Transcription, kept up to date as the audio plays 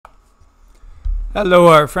Hello,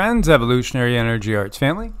 our friends, Evolutionary Energy Arts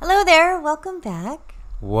family. Hello there. Welcome back.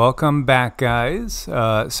 Welcome back, guys.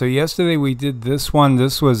 So yesterday we did this one.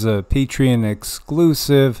 This was a Patreon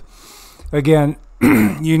exclusive. Again,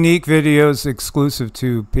 unique videos exclusive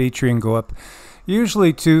to Patreon go up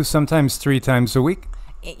usually 2, sometimes 3 times a week.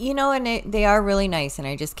 You know, and they are really nice, and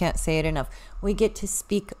I just can't say it enough. We get to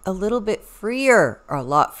speak a little bit freer, or a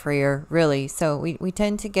lot freer, really. So we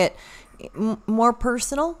tend to get more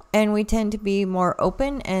personal, and we tend to be more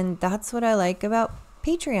open, and that's what I like about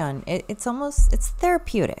Patreon. It's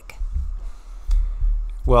therapeutic.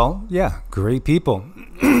 Well, yeah, great people.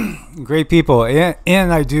 Great people.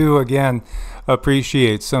 And I do, again,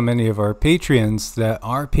 appreciate so many of our Patreons that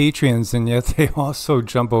are Patreons, and yet they also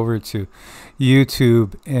jump over to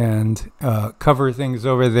YouTube and cover things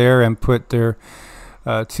over there and put their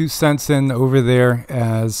 2 cents in over there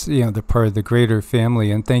as, you know, they're part of the greater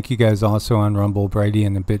family. And thank you guys also on Rumble, Brighty,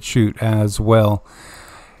 and BitChute as well.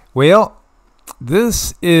 Well,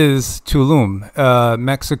 this is Tulum,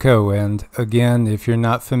 Mexico, and again, if you're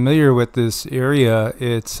not familiar with this area,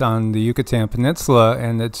 it's on the Yucatan Peninsula,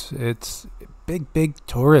 and it's big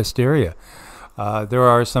tourist area. There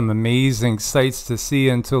are some amazing sights to see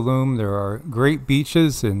in Tulum. There are great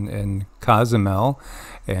beaches in Cozumel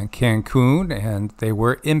and Cancun, and they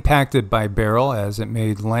were impacted by Beryl as it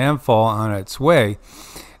made landfall on its way.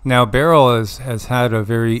 Now, Beryl has had a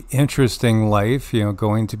very interesting life, you know,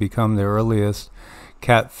 going to become the earliest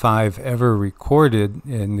Cat 5 ever recorded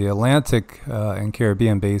in the Atlantic and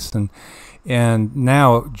Caribbean basin. And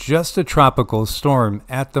now just a tropical storm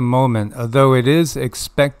at the moment, although it is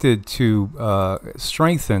expected to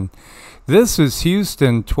strengthen. This is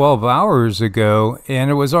Houston 12 hours ago, and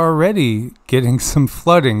it was already getting some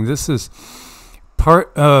flooding. This is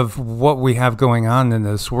part of what we have going on in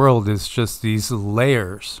this world, is just these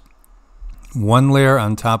layers. One layer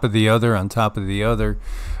on top of the other, on top of the other,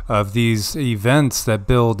 of these events that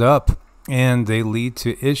build up, and they lead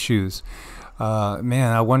to issues.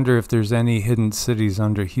 Man, I wonder if there's any hidden cities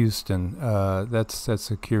under Houston. That's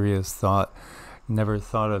a curious thought. Never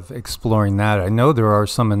thought of exploring that. I know there are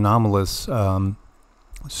some anomalous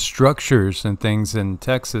structures and things in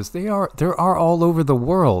Texas. There are all over the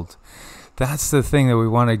world. That's the thing that we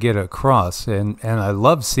want to get across. And I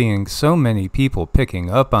love seeing so many people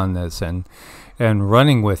picking up on this and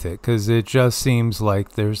running with it, because it just seems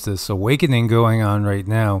like there's this awakening going on right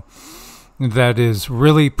now that is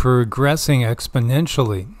really progressing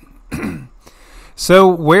exponentially. So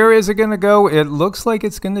where is it going to go? It looks like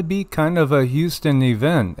it's going to be kind of a Houston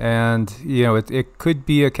event, and you know, it could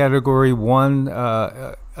be a Category 1.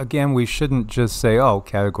 Again, we shouldn't just say, oh,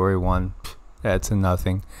 Category 1, that's a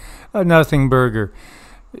nothing burger.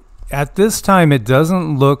 At this time, it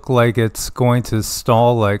doesn't look like it's going to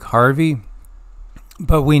stall like Harvey,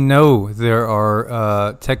 but we know there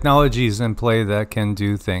are technologies in play that can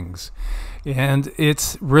do things. And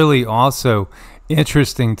it's really also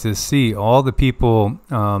interesting to see all the people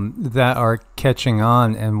that are catching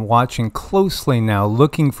on and watching closely now,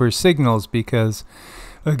 looking for signals, because,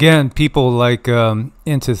 again, people like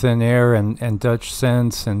Into Thin Air and Dutch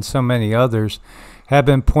Sense and so many others have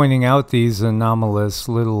been pointing out these anomalous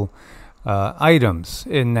little items.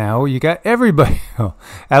 And now you got everybody,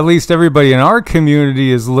 at least everybody in our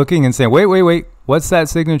community, is looking and saying, wait, what's that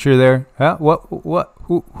signature there? Huh? What,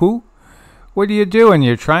 who? What are you doing?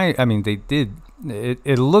 You're trying, I mean, they did,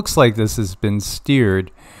 it looks like this has been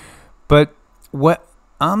steered, but what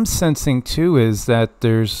I'm sensing too is that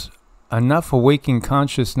there's enough awakened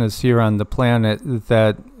consciousness here on the planet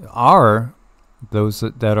that are, those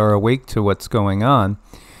that are awake to what's going on.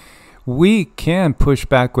 We can push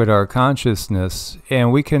back with our consciousness,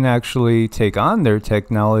 and we can actually take on their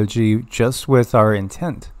technology just with our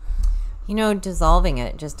intent. You know, dissolving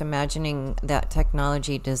it, just imagining that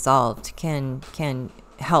technology dissolved can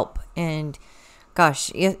help. And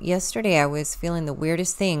gosh, yesterday I was feeling the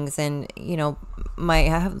weirdest things, and you know, I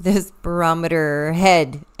have this barometer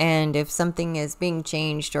head, and if something is being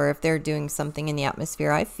changed or if they're doing something in the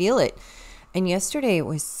atmosphere, I feel it. And yesterday it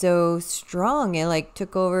was so strong, it like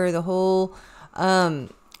took over the whole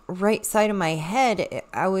right side of my head.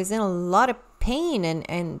 I was in a lot of pain,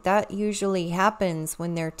 and that usually happens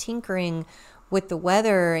when they're tinkering with the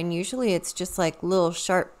weather, and usually it's just like little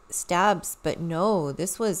sharp stabs, but no,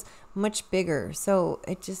 this was much bigger. So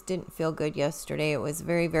it just didn't feel good yesterday. It was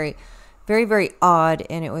very odd,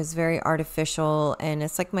 and it was very artificial, and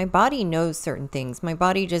it's like my body knows certain things. My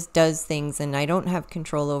body just does things, and I don't have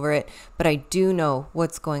control over it, but I do know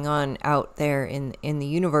what's going on out there in the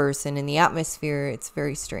universe and in the atmosphere. It's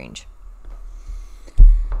very strange.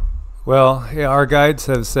 Well, yeah, our guides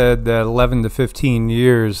have said that 11 to 15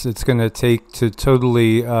 years it's going to take to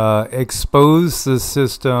totally expose the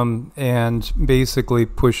system and basically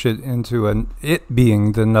push it into it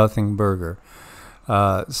being the nothing burger.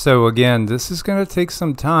 So again, this is going to take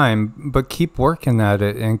some time, but keep working at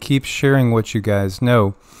it and keep sharing what you guys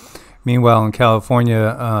know. Meanwhile, in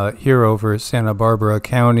California, here over Santa Barbara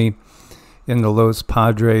County, in the Los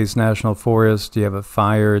Padres National Forest, you have a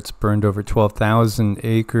fire. It's burned over 12,000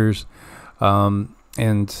 acres.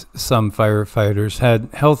 And some firefighters had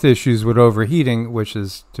health issues with overheating, which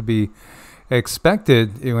is to be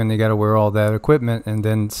expected when they got to wear all that equipment. And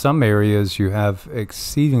then some areas you have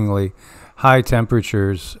exceedingly high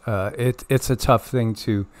temperatures. It's a tough thing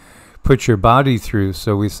to put your body through.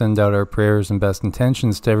 So we send out our prayers and best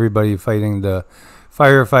intentions to everybody fighting the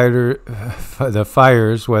the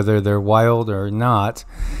fires, whether they're wild or not.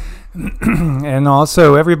 And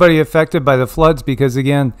also everybody affected by the floods, because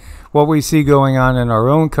again, what we see going on in our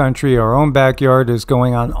own country, our own backyard, is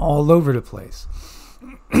going on all over the place.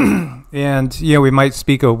 And, we might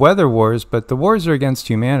speak of weather wars, but the wars are against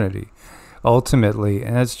humanity, ultimately.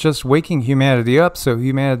 And it's just waking humanity up so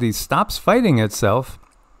humanity stops fighting itself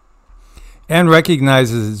and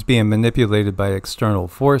recognizes it's being manipulated by external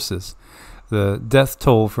forces. The death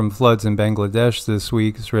toll from floods in Bangladesh this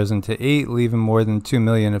week has risen to 8, leaving more than 2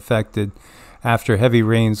 million affected after heavy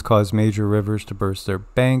rains caused major rivers to burst their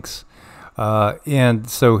banks. And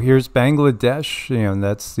so here's Bangladesh, and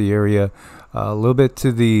that's the area a little bit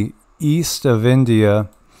to the east of India,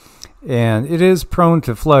 and it is prone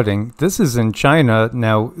to flooding. This is in China.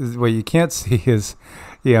 Now, what you can't see is,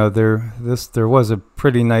 there was a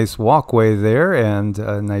pretty nice walkway there and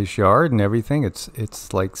a nice yard and everything.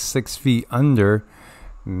 It's like 6 feet under,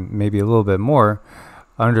 maybe a little bit more,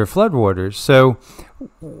 under floodwaters. So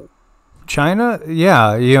China,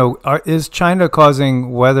 is China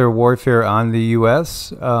causing weather warfare on the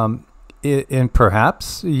U.S.? And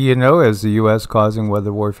perhaps, as the U.S. causing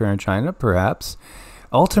weather warfare in China, perhaps.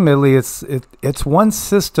 Ultimately, it's one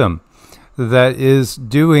system that is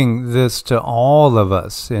doing this to all of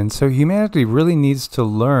us. And so humanity really needs to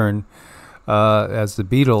learn, as the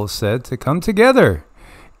Beatles said, to come together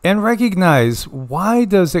and recognize, why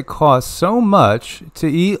does it cost so much to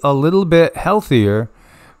eat a little bit healthier?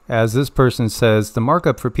 As this person says, the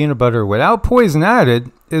markup for peanut butter without poison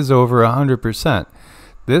added is over 100%.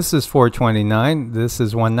 This is $4.29. This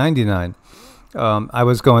is $1.99. I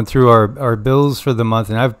was going through our bills for the month,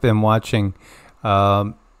 and I've been watching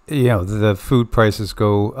the food prices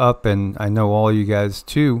go up, and I know all you guys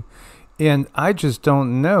too. And I just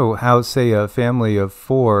don't know how, say, a family of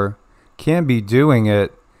 4 can be doing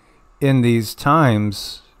it in these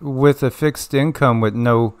times with a fixed income with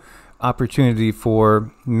no opportunity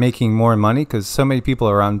for making more money, because so many people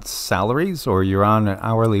are on salaries, or you're on an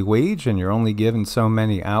hourly wage and you're only given so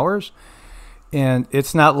many hours. And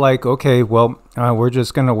it's not like, okay, well, we're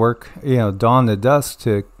just going to work, dawn to dusk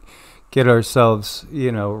to get ourselves,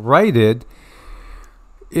 righted.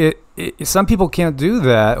 Some people can't do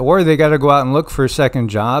that, or they got to go out and look for second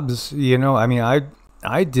jobs.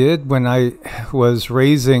 I did when I was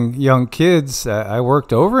raising young kids. I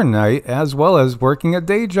worked overnight as well as working a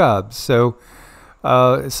day job. So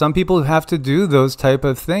some people have to do those type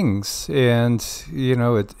of things. And,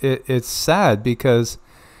 it's sad, because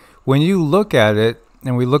when you look at it,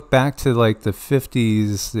 and we look back to like the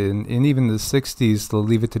 50s and even the 60s, the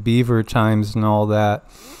Leave It to Beaver times and all that,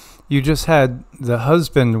 you just had the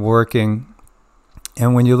husband working.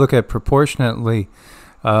 And when you look at proportionately,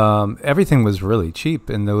 everything was really cheap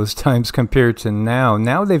in those times compared to now.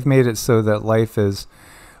 Now they've made it so that life is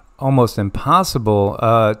almost impossible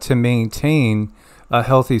to maintain a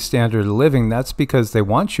healthy standard of living. That's because they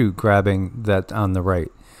want you grabbing that on the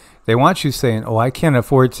right. They want you saying, oh, I can't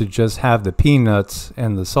afford to just have the peanuts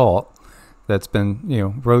and the salt that's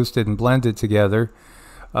been, roasted and blended together.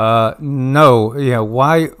 No,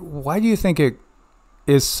 why do you think it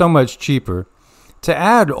is so much cheaper to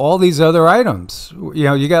add all these other items?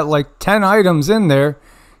 You got like 10 items in there.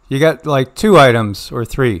 You got like 2 items or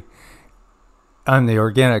 3 on the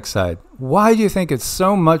organic side. Why do you think it's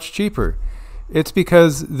so much cheaper? It's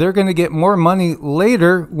because they're going to get more money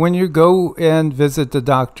later when you go and visit the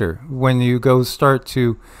doctor, when you go start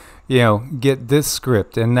to, get this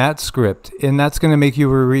script and that script, and that's going to make you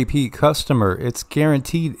a repeat customer. It's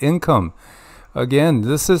guaranteed income. Again,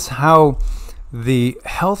 this is how the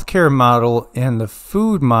healthcare model and the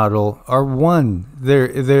food model are one. They're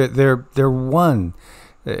one,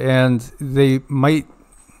 and they might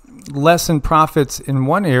lessen profits in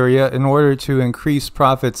one area in order to increase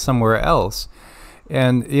profits somewhere else.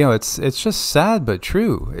 And, you know, it's just sad but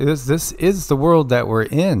true. This is the world that we're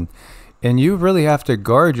in. And you really have to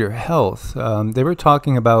guard your health. They were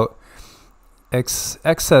talking about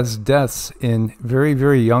excess deaths in very,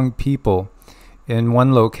 very young people in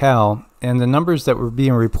one locale. And the numbers that were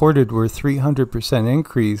being reported were 300%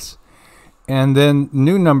 increase. And then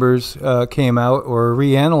new numbers came out, or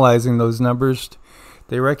reanalyzing those numbers,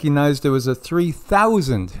 they recognized it was a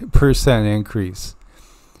 3,000% increase.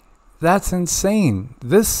 That's insane.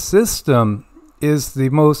 This system is the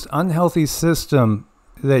most unhealthy system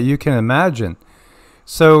that you can imagine.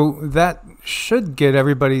 So that should get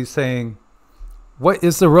everybody saying, what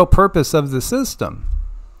is the real purpose of the system?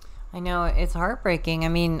 I know, it's heartbreaking. I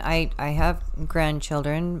mean, I have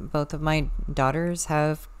grandchildren. Both of my daughters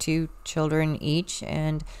have 2 children each.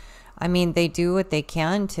 And I mean, they do what they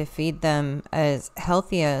can to feed them as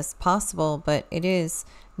healthy as possible, but it is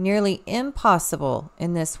nearly impossible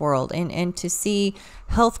in this world. And to see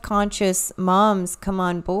health conscious moms come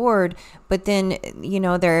on board, but then, you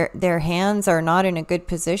know, their hands are not in a good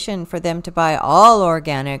position for them to buy all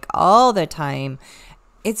organic all the time.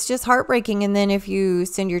 It's just heartbreaking. And then if you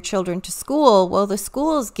send your children to school, well, the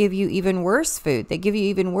schools give you even worse food. They give you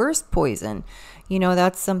even worse poison. You know,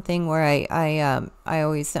 that's something where I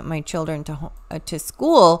always sent my children to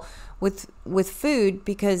school with food,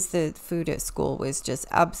 because the food at school was just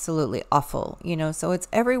absolutely awful. You know, so it's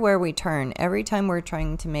everywhere we turn. Every time we're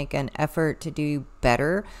trying to make an effort to do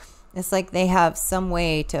better, it's like they have some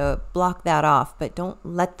way to block that off. But don't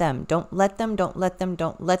let them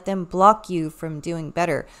block you from doing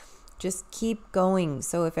better. Just keep going.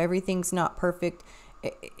 So if everything's not perfect,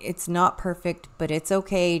 it's not perfect, but it's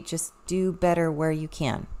okay. Just do better where you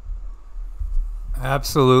can.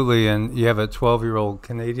 Absolutely. And you have a 12-year-old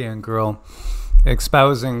Canadian girl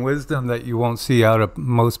espousing wisdom that you won't see out of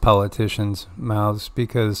most politicians' mouths,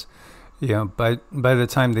 because, you know, by the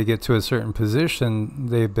time they get to a certain position,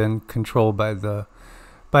 they've been controlled by the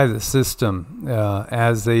system,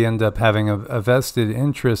 as they end up having a vested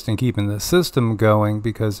interest in keeping the system going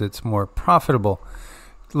because it's more profitable.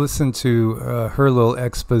 Listen to her little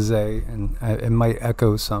expose, and it might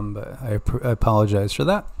echo some, but I apologize for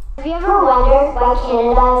that. Have you ever wondered why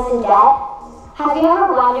Canada is in debt? Have you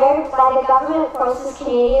ever wondered why the government forces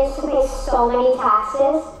Canadians to pay so many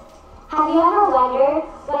taxes? Have you ever wondered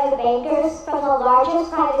why the bankers from the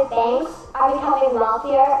largest private banks are becoming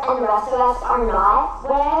wealthier and the rest of us are not?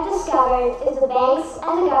 What I have discovered is the banks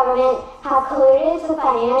and the government have colluded to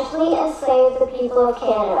financially enslave the people of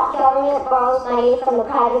Canada. The government borrows money from the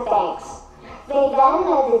private banks. They then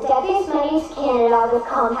lend the debased money to Canada with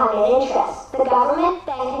compounded interest. The government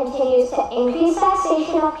then continues to increase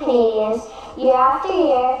taxation of Canadians year after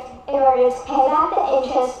year in order to pay back the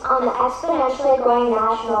interest on the exponentially growing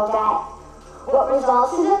national debt. What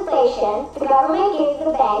results is inflation. The government gave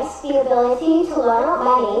the banks the ability to loan out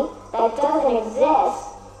money that doesn't exist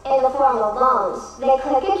in the form of loans. They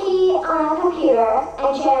click a key on a computer and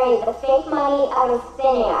generate the fake money out of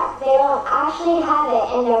thin air. They don't actually have it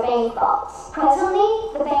in their bank vaults.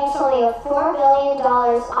 Presently, the banks only have $4 billion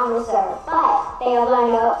on reserve, but they have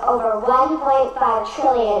loaned out over $1.5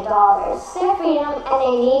 trillion. Their freedom, and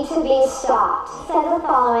they need to be stopped. He said the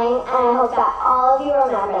following, and I hope that all of you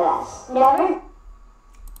remember this. Never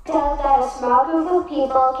doubt that a small group of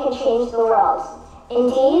people can change the world.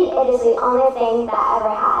 Indeed, it is the only thing that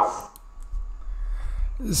ever has.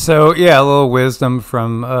 So, yeah, a little wisdom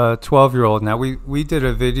from a 12-year-old. Now, we did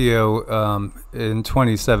a video in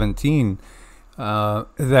 2017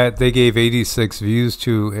 that they gave 86 views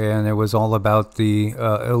to, and it was all about the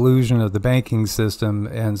illusion of the banking system.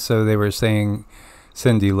 And so they were saying,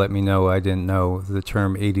 Cindy let me know, I didn't know the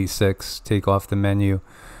term 86, take off the menu,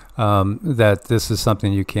 that this is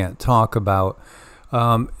something you can't talk about.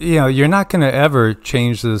 You know, you're not going to ever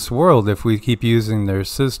change this world if we keep using their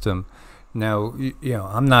system. Now, you know,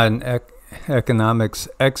 I'm not an economics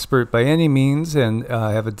expert by any means, and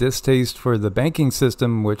I have a distaste for the banking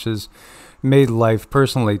system, which has made life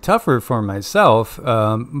personally tougher for myself.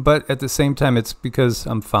 But at the same time, it's because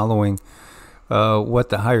I'm following what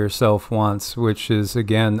the higher self wants, which is,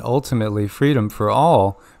 again, ultimately freedom for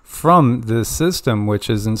all from this system, which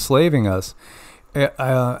is enslaving us.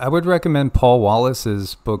 I would recommend Paul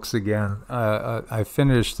Wallace's books again. I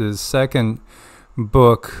finished his second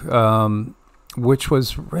book, which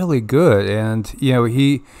was really good. And, you know,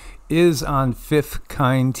 he is on Fifth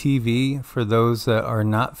Kind TV, for those that are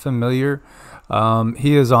not familiar.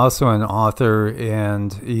 He is also an author,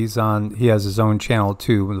 and he has his own channel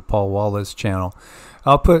too, the Paul Wallace channel.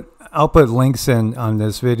 I'll put links in on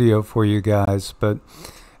this video for you guys, but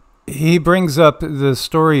he brings up the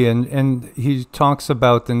story, and he talks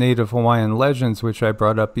about the native Hawaiian legends, which I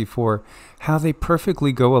brought up before, how they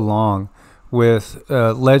perfectly go along with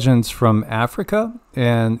legends from Africa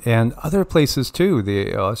and other places too,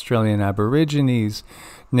 the Australian Aborigines,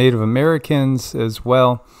 Native Americans as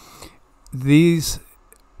well. These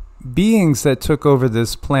beings that took over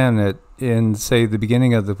this planet in, say, the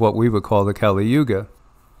beginning of what we would call the Kali Yuga,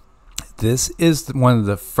 this is one of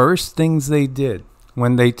the first things they did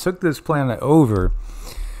when they took this planet over.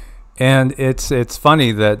 And it's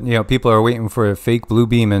funny that, you know, people are waiting for a fake blue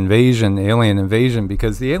beam invasion, alien invasion,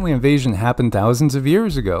 because the alien invasion happened thousands of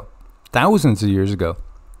years ago. Thousands of years ago.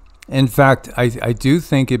 In fact, I do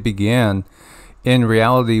think it began in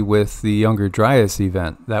reality with the Younger Dryas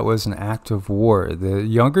event. That was an act of war. The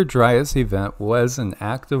Younger Dryas event was an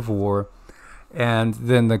act of war, and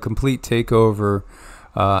then the complete takeover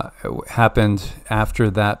happened after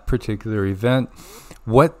that particular event.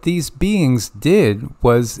 What these beings did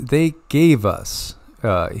was they gave us,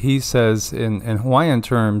 he says in Hawaiian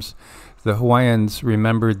terms, the Hawaiians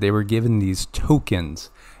remembered they were given these tokens,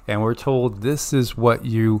 and we're told this is what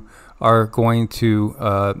you are going to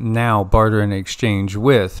now barter and exchange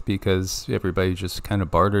with, because everybody just kind of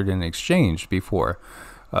bartered and exchanged before.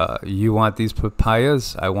 You want these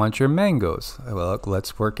papayas, I want your mangoes. Well,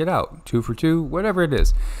 let's work it out. 2 for 2, whatever it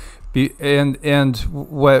is. And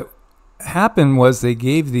what happened was they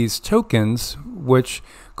gave these tokens, which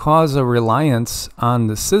cause a reliance on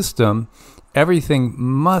the system. Everything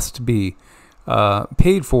must be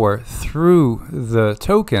paid for through the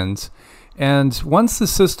tokens. And once the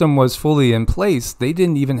system was fully in place, they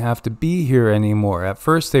didn't even have to be here anymore. At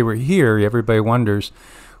first they were here. Everybody wonders,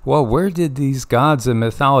 well, where did these gods in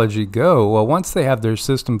mythology go? Well, once they have their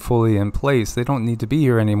system fully in place, they don't need to be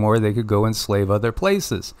here anymore. They could go enslave other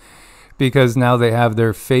places, because now they have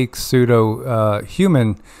their fake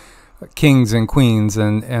pseudo-human kings and queens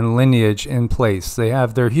and lineage in place. They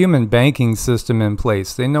have their human banking system in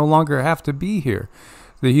place. They no longer have to be here.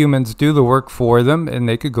 The humans do the work for them, and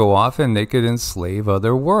they could go off and they could enslave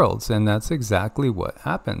other worlds. And that's exactly what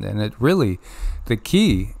happened. And it really, the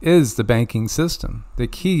key is the banking system. The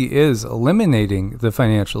key is eliminating the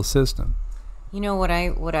financial system. You know, what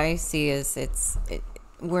I see is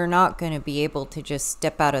we're not going to be able to just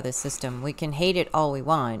step out of the system. We can hate it all we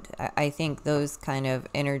want. I think those kind of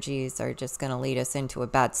energies are just going to lead us into a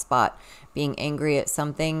bad spot. Being angry at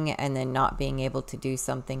something and then not being able to do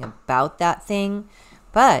something about that thing.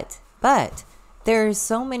 But there's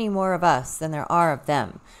so many more of us than there are of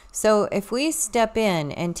them. So if we step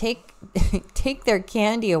in and take their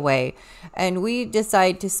candy away, and we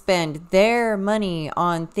decide to spend their money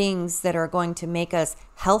on things that are going to make us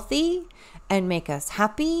healthy and make us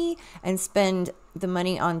happy, and spend the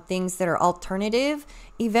money on things that are alternative,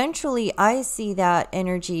 eventually I see that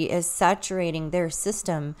energy as saturating their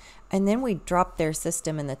system, and then we drop their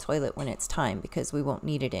system in the toilet when it's time, because we won't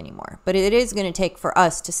need it anymore. But it is going to take for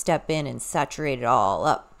us to step in and saturate it all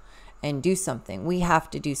up and do something. We have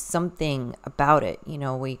to do something about it. You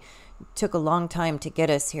know, we took a long time to get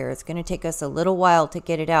us here. It's going to take us a little while to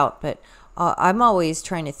get it out, but I'm always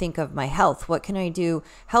trying to think of my health. What can I do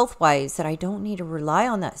health-wise that I don't need to rely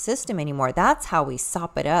on that system anymore? That's how we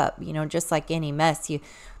sop it up. You know, just like any mess, you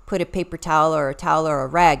put a paper towel or a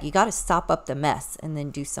rag, you got to sop up the mess and then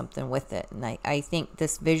do something with it. And I think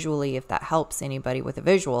this visually, if that helps anybody with a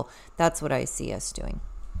visual, that's what I see us doing.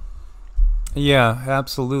 Yeah,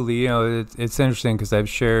 absolutely. You know, it's interesting because I've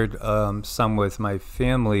shared some with my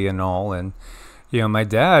family and all, and you know, my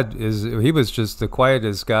dad he was just the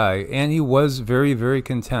quietest guy, and he was very, very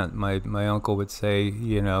content. My uncle would say,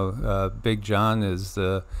 you know, Big John is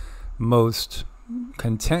the most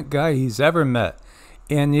content guy he's ever met.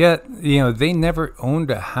 And yet, you know, they never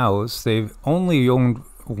owned a house. They've only owned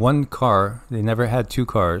one car. They never had 2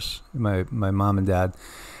 cars, my mom and dad.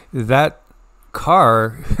 That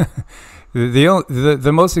car,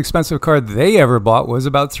 the most expensive car they ever bought was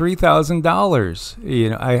about $3,000. You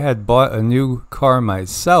know, I had bought a new car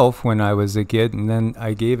myself when I was a kid, and then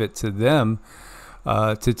I gave it to them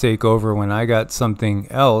to take over when I got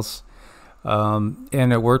something else. And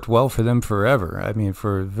it worked well for them forever. I mean,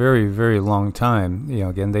 for a very, very long time. You know,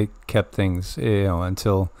 again, they kept things, you know,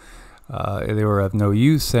 until they were of no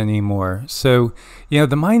use anymore. So, you know,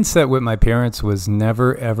 the mindset with my parents was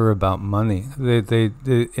never, ever about money. They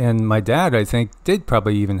and my dad, I think, did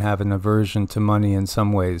probably even have an aversion to money in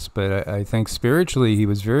some ways. But I think spiritually he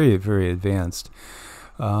was very, very advanced.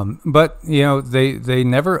 But, you know, they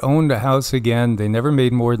never owned a house again. They never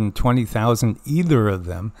made more than $20,000, either of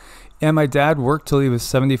them. And my dad worked till he was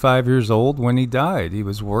 75 years old when he died. He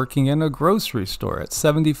was working in a grocery store at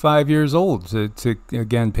 75 years old to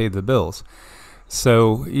again, pay the bills.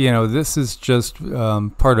 So, this is just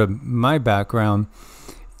part of my background.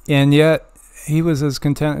 And yet, he was as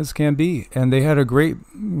content as can be. And they had a great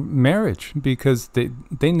marriage because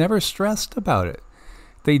they never stressed about it.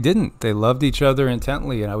 They didn't. They loved each other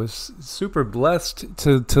intently. And I was super blessed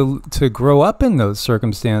to grow up in those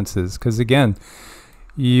circumstances. Because, again,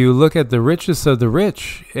 you look at the richest of the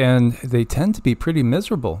rich, and they tend to be pretty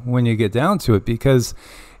miserable when you get down to it because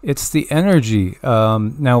it's the energy.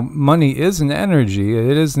 Now, money is an energy.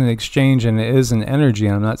 It is an exchange, and it is an energy.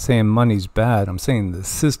 And I'm not saying money's bad. I'm saying the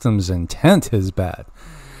system's intent is bad.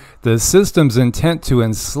 The system's intent to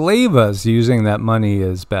enslave us using that money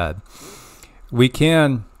is bad. We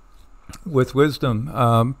can, with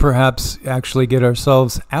wisdom, perhaps actually get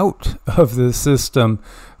ourselves out of the system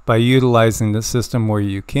by utilizing the system where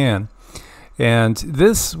you can. And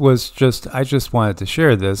this was I just wanted to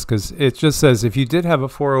share this because it just says if you did have a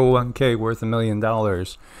 401k worth $1 million,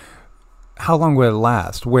 how long would it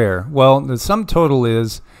last? Where? Well, the sum total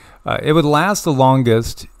is it would last the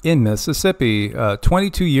longest in Mississippi.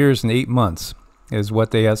 22 years and 8 months is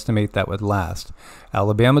what they estimate that would last.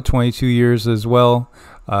 Alabama, 22 years as well.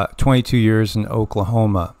 22 years in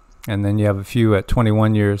Oklahoma. And then you have a few at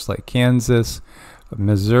 21 years like Kansas,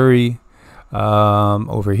 Missouri,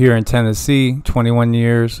 over here in Tennessee, 21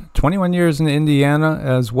 years. 21 years in Indiana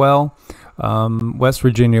as well. West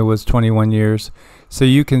Virginia was 21 years. So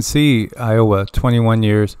you can see Iowa, 21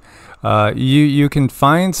 years. You can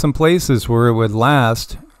find some places where it would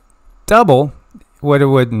last double what it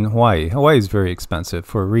would in Hawaii. Hawaii is very expensive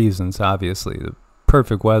for reasons, obviously. The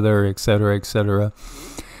perfect weather, etc., etc.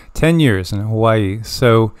 10 years in Hawaii.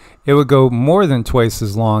 So it would go more than twice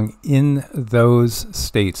as long in those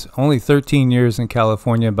states. Only 13 years in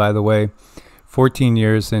California, by the way. 14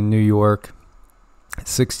 years in New York.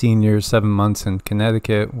 16 years, 7 months in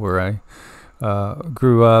Connecticut, where I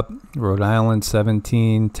grew up. Rhode Island,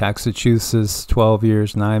 17. Massachusetts, 12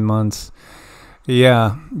 years, 9 months.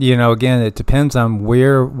 Yeah, again, it depends on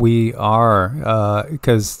where we are,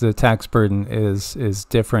 because the tax burden is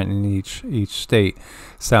different in each state.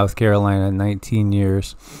 South Carolina, 19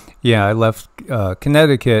 years. Yeah, I left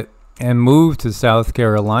Connecticut and moved to South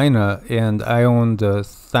Carolina, and I owned a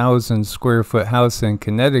 1,000 square foot house in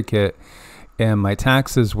Connecticut, and my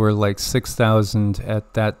taxes were like $6,000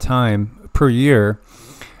 at that time per year.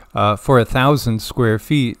 For 1,000 square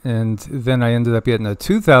feet, and then I ended up getting a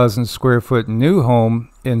 2,000 square foot new home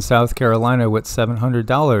in South Carolina with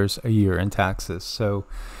 $700 a year in taxes. So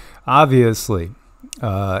obviously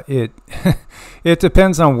it it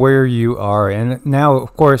depends on where you are. And now,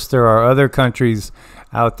 of course, there are other countries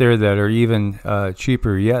out there that are even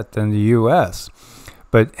cheaper yet than the U.S.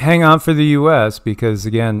 But hang on for the U.S. because,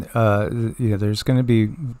 again, there's going to be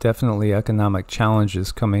definitely economic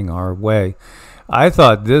challenges coming our way. I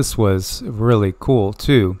thought this was really cool,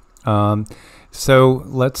 too. So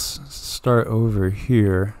let's start over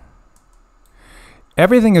here.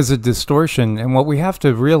 Everything is a distortion, and what we have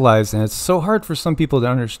to realize, and it's so hard for some people to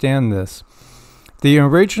understand this, the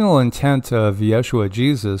original intent of Yeshua,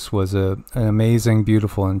 Jesus, was an amazing,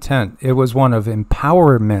 beautiful intent. It was one of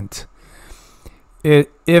empowerment.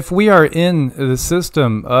 If we are in the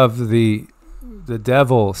system of the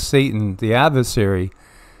devil, Satan, the adversary,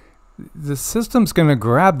 the system's going to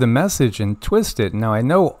grab the message and twist it. Now, I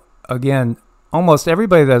know, again, almost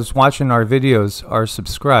everybody that's watching our videos are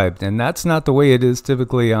subscribed, and that's not the way it is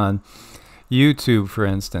typically on YouTube, for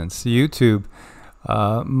instance. YouTube,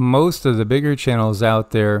 most of the bigger channels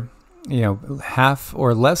out there, half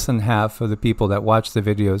or less than half of the people that watch the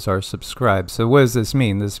videos are subscribed. So what does this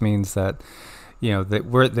mean? This means that,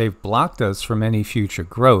 they've blocked us from any future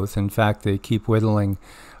growth. In fact, they keep whittling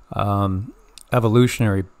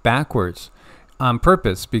evolutionary backwards on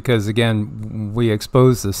purpose because, again, we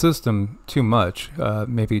expose the system too much,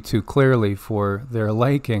 maybe too clearly for their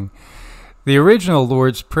liking. The original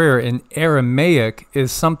Lord's Prayer in Aramaic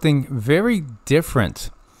is something very different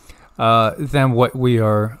than what we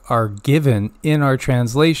are given in our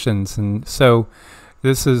translations. And so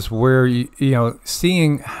this is where,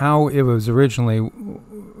 seeing how it was originally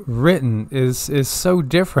written is so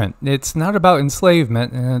different. It's not about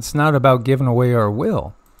enslavement, and it's not about giving away our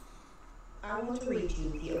will. I want to read you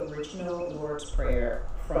the original Lord's Prayer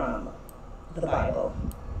from the Bible,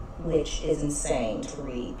 which is insane to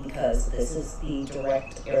read because this is the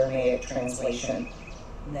direct Aramaic translation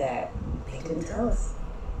that they didn't tell us.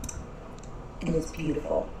 And it's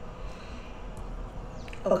beautiful.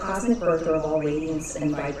 O cosmic birther of all radiance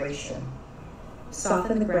and vibration,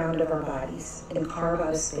 Soften the ground of our bodies and carve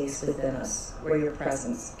out a space within us where your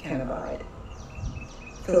presence can abide.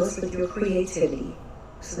 Fill us with your creativity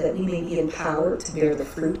so that we may be empowered to bear the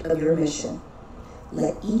fruit of your mission.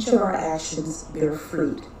 Let each of our actions bear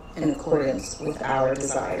fruit in accordance with our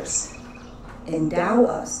desires. Endow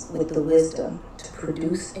us with the wisdom to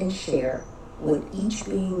produce and share what each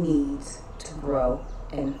being needs to grow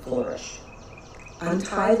and flourish.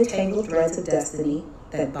 Untie the tangled threads of destiny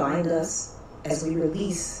that bind us as we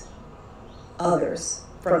release others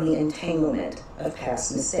from the entanglement of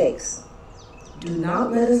past mistakes. Do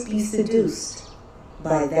not let us be seduced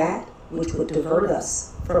by that which would divert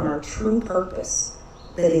us from our true purpose,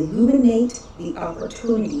 that illuminate the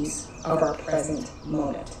opportunities of our present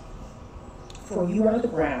moment. For you are the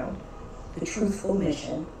ground, the truthful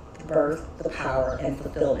mission, the birth, the power, and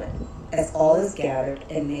fulfillment, as all is gathered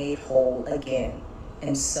and made whole again.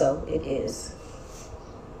 And so it is.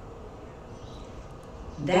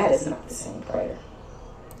 That is not the same prayer.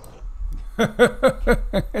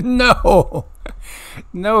 No.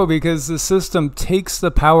 No, because the system takes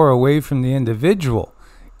the power away from the individual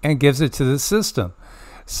and gives it to the system.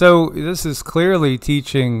 So this is clearly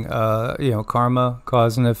teaching, karma,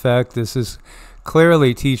 cause and effect. This is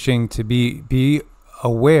clearly teaching to be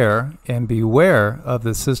aware and beware of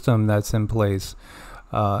the system that's in place,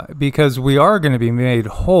 because we are going to be made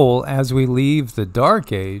whole as we leave the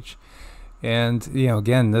dark age. And,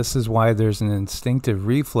 again, this is why there's an instinctive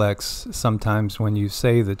reflex sometimes when you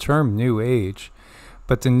say the term New Age.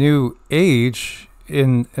 But the New Age,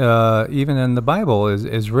 even in the Bible,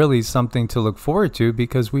 is really something to look forward to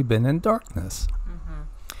because we've been in darkness.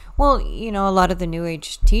 Well, a lot of the New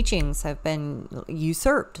Age teachings have been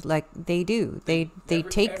usurped, like they do. They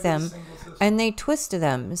take them and they twist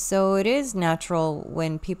them. So it is natural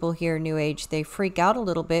when people hear New Age, they freak out a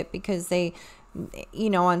little bit because they,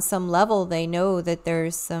 on some level, they know that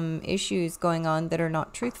there's some issues going on that are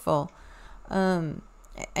not truthful. And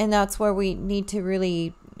that's where we need to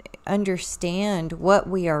really understand what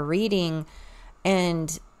we are reading,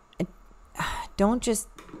 and don't just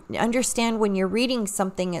understand when you're reading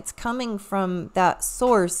something, it's coming from that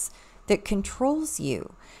source that controls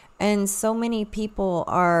you. And so many people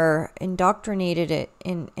are indoctrinated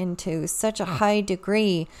into such a high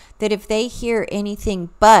degree that if they hear anything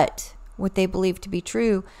but what they believe to be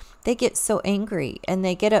true, they get so angry and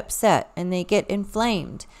they get upset and they get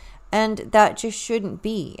inflamed. And that just shouldn't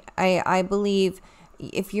be. I believe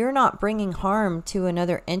if you're not bringing harm to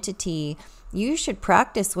another entity, you should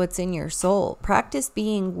practice what's in your soul. Practice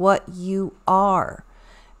being what you are.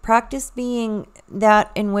 Practice being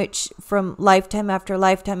that in which from lifetime after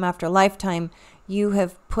lifetime after lifetime you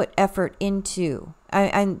have put effort into.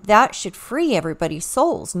 And that should free everybody's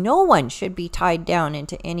souls. No one should be tied down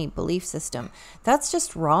into any belief system. That's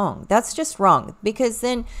just wrong. That's just wrong. Because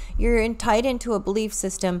then you're tied into a belief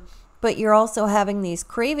system, but you're also having these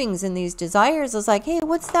cravings and these desires. It's like, hey,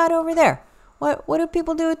 what's that over there? What do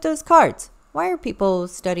people do with those cards? Why are people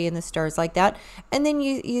studying the stars like that? And then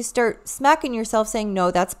you start smacking yourself saying,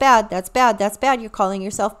 no, that's bad, that's bad, that's bad. You're calling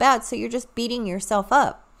yourself bad. So you're just beating yourself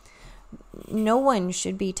up. No one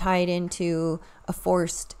should be tied into a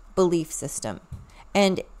forced belief system.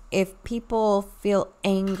 And if people feel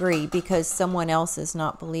angry because someone else is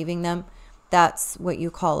not believing them, that's what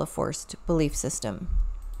you call a forced belief system.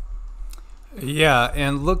 Yeah,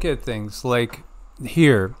 and look at things like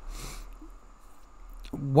here.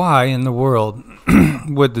 Why in the world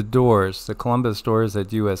would the Columbus doors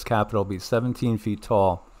at U.S. Capitol be 17 feet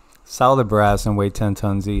tall, solid brass, and weigh 10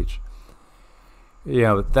 tons each?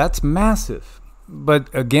 That's massive.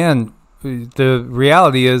 But again, the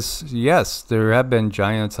reality is, yes, there have been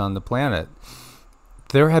giants on the planet.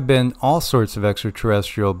 There have been all sorts of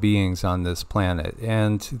extraterrestrial beings on this planet.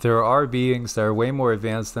 And there are beings that are way more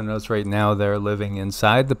advanced than us right now that are living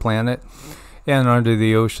inside the planet and under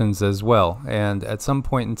the oceans as well. And at some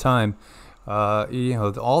point in time,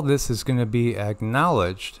 all this is going to be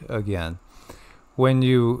acknowledged again. When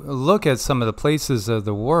you look at some of the places of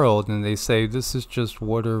the world and they say this is just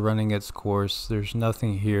water running its course, there's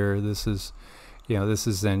nothing here. This is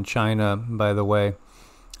in China, by the way.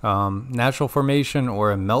 Natural formation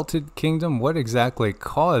or a melted kingdom. What exactly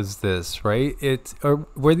caused this, right? Or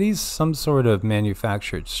were these some sort of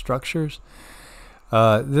manufactured structures?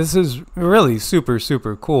 This is really super,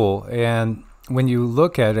 super cool. And when you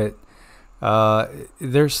look at it,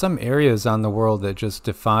 there's some areas on the world that just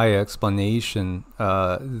defy explanation.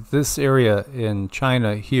 This area in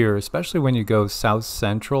China here, especially when you go south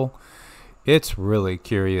central, it's really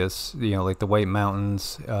curious. Like the White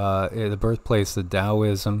Mountains, the birthplace of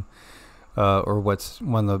Taoism. or what's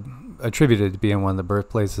attributed to being one of the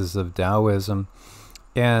birthplaces of Taoism.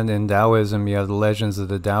 And in Taoism, you have the legends of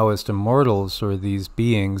the Taoist immortals, or these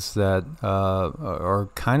beings that are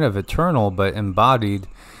kind of eternal but embodied,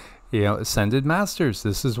 ascended masters.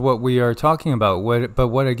 This is what we are talking about.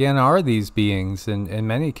 What again are these beings? In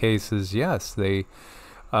many cases, yes, they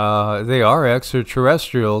are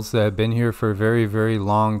extraterrestrials that have been here for a very, very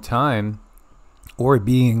long time, or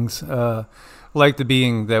beings like the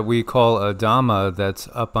being that we call a Dhamma that's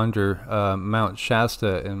up under Mount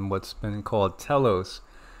Shasta in what's been called Telos.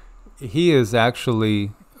 He is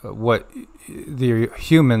actually what the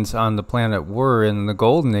humans on the planet were in the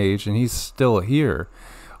Golden Age, and he's still here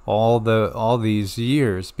all these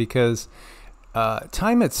years, because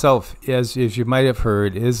time itself, as you might have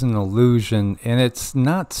heard, is an illusion, and it's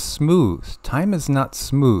not smooth. Time is not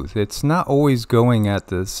smooth. It's not always going at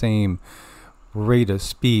the same rate of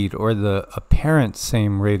speed, or the apparent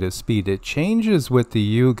same rate of speed. It changes with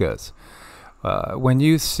the Yugas. When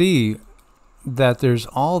you see that there's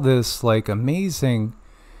all this like amazing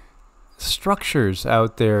structures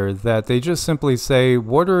out there that they just simply say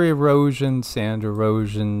water erosion, sand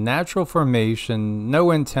erosion, natural formation,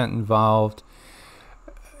 no intent involved.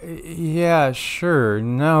 Yeah, sure.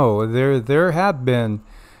 No, there have been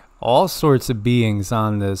all sorts of beings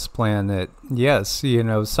on this planet. Yes,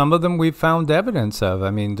 some of them we've found evidence of.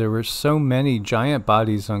 I mean, there were so many giant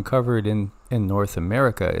bodies uncovered in North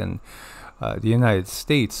America and the United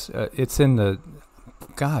States. It's in the,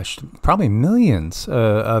 probably millions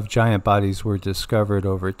of giant bodies were discovered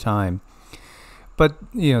over time. But,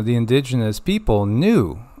 the indigenous people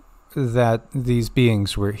knew that these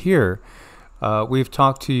beings were here. We've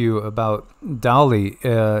talked to you about Dolly,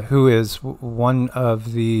 who is one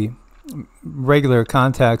of the regular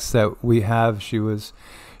contacts that we have. She was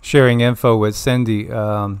sharing info with Cindy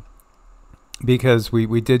because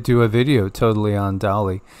we did do a video totally on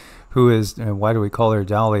Dolly, who is, and why do we call her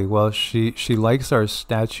Dolly? Well, she likes our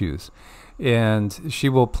statues, and she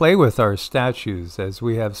will play with our statues, as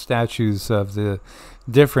we have statues of the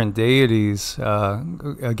different deities.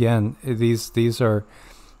 Again, these are,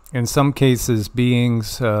 in some cases,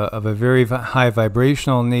 beings of a very high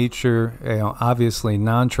vibrational nature, obviously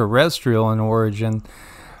non-terrestrial in origin,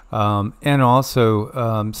 and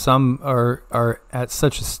also some are at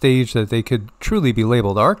such a stage that they could truly be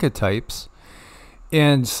labeled archetypes.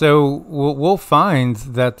 And so we'll find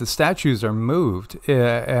that the statues are moved,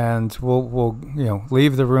 and we'll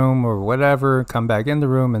leave the room or whatever, come back in the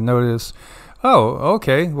room and notice, oh,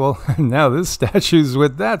 okay, well, now this statue's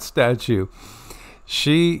with that statue.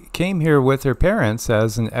 She came here with her parents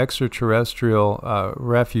as an extraterrestrial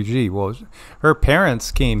refugee. Well, her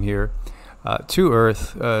parents came here to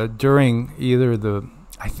Earth during either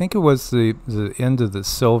I think it was the end of the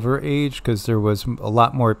Silver Age, because there was a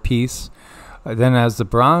lot more peace. Then as the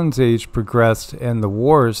Bronze Age progressed and the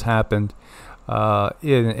wars happened,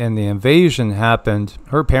 and the invasion happened,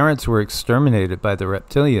 her parents were exterminated by the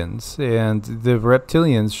Reptilians. And the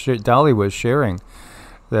Reptilians, Dolly was sharing,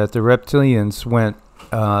 that the Reptilians went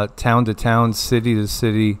town to town, city to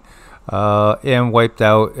city, and wiped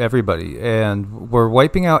out everybody. And were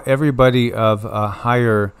wiping out everybody of a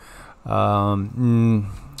higher, more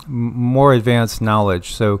advanced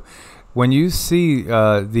knowledge. So when you see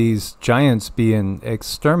these giants being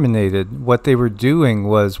exterminated, what they were doing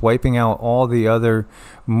was wiping out all the other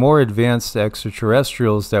more advanced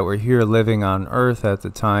extraterrestrials that were here living on Earth at the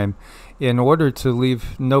time, in order to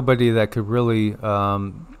leave nobody that could really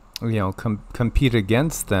compete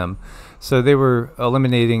against them. So they were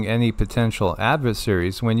eliminating any potential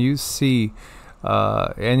adversaries. When you see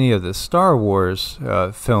any of the Star Wars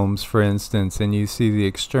films, for instance, and you see the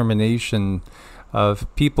extermination of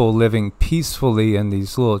people living peacefully in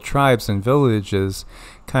these little tribes and villages,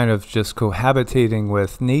 kind of just cohabitating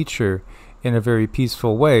with nature in a very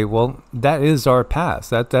peaceful way, well, that is our past.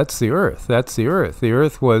 That's the Earth. That's the Earth. The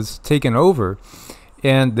Earth was taken over,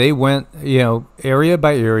 and they went, area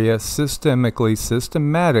by area, systematically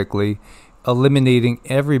eliminating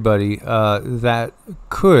everybody that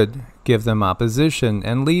could give them opposition,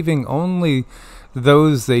 and leaving only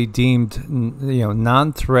those they deemed,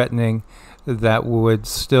 non-threatening, that would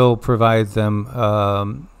still provide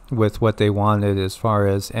them with what they wanted as far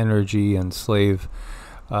as energy and slave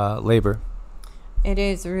labor. It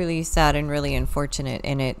is really sad and really unfortunate,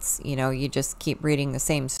 and it's, you just keep reading the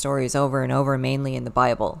same stories over and over, mainly in the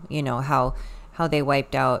Bible, how they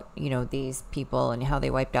wiped out, these people, and how they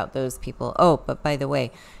wiped out those people. Oh, but by the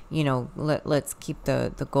way, let's keep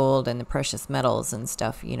the gold and the precious metals and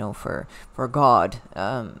stuff, for God.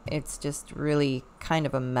 It's just really kind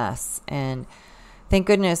of a mess. And thank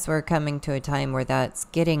goodness we're coming to a time where that's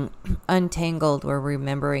getting untangled. We're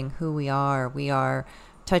remembering who we are. We are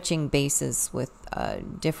touching bases with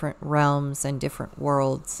different realms and different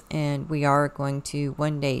worlds, and we are going to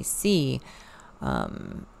one day see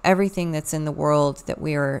everything that's in the world that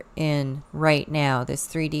we are in right now. This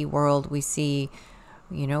 3D world, we see,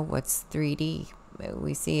 what's 3D?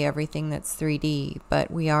 We see everything that's 3D, but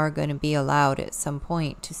we are going to be allowed at some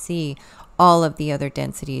point to see all of the other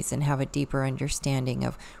densities and have a deeper understanding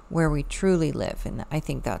of where we truly live. And I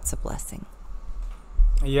think that's a blessing.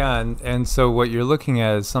 Yeah, and so what you're looking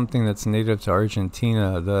at is something that's native to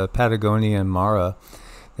Argentina, the Patagonian Mara.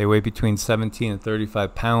 They weigh between 17 and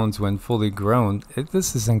 35 pounds when fully grown.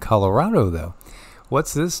 This is in Colorado, though.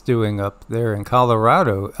 What's this doing up there in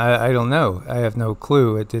Colorado? I don't know. I have no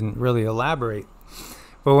clue. It didn't really elaborate.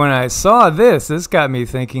 But when I saw this got me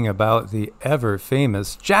thinking about the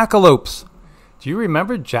ever-famous jackalopes. Do you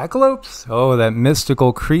remember jackalopes? Oh, that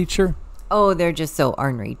mystical creature. Oh, they're just so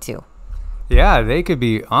ornery, too. Yeah, they could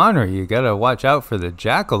be ornery. You got to watch out for the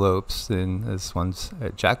jackalopes. And this one's a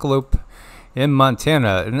jackalope in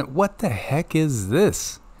Montana. And what the heck is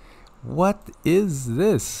this? What is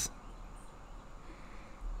this?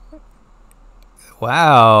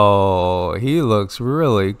 Wow, he looks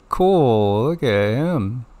really cool. Look at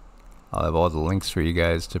him. I'll have all the links for you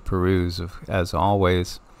guys to peruse, as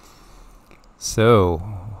always. So,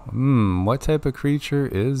 what type of creature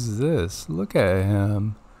is this? Look at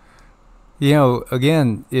him.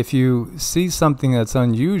 Again, if you see something that's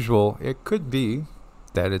unusual, it could be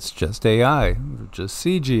that it's just AI, or just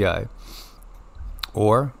CGI.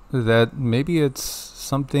 Or that maybe it's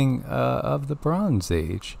something of the Bronze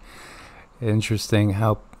Age. Interesting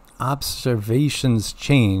how observations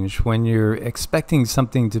change when you're expecting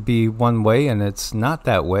something to be one way and it's not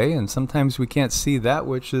that way. And sometimes we can't see that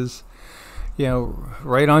which is,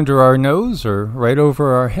 right under our nose or right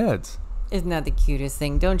over our heads. Isn't that the cutest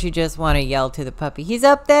thing? Don't you just want to yell to the puppy, he's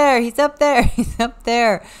up there, he's up there, he's up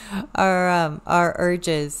there. Our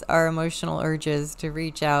urges, our emotional urges to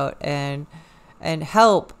reach out and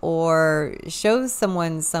help or show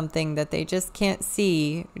someone something that they just can't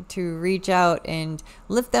see, to reach out and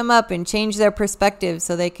lift them up and change their perspective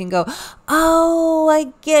so they can go, oh,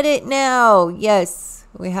 I get it now. Yes,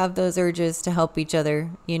 we have those urges to help each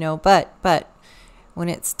other, but when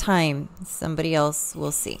it's time, somebody else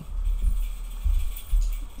will see.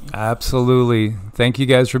 Absolutely. Thank you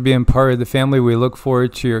guys for being part of the family. We look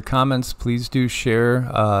forward to your comments. Please do share.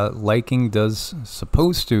 Liking does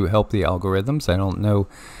supposed to help the algorithms. I don't know.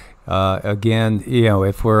 Again,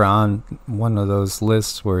 if we're on one of those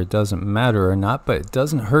lists where it doesn't matter or not, but it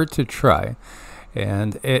doesn't hurt to try.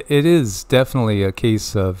 And it is definitely a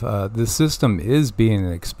case of the system is being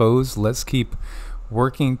exposed. Let's keep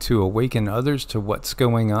working to awaken others to what's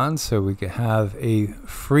going on so we can have a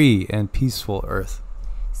free and peaceful earth.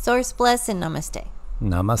 Source bless and namaste.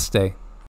 Namaste.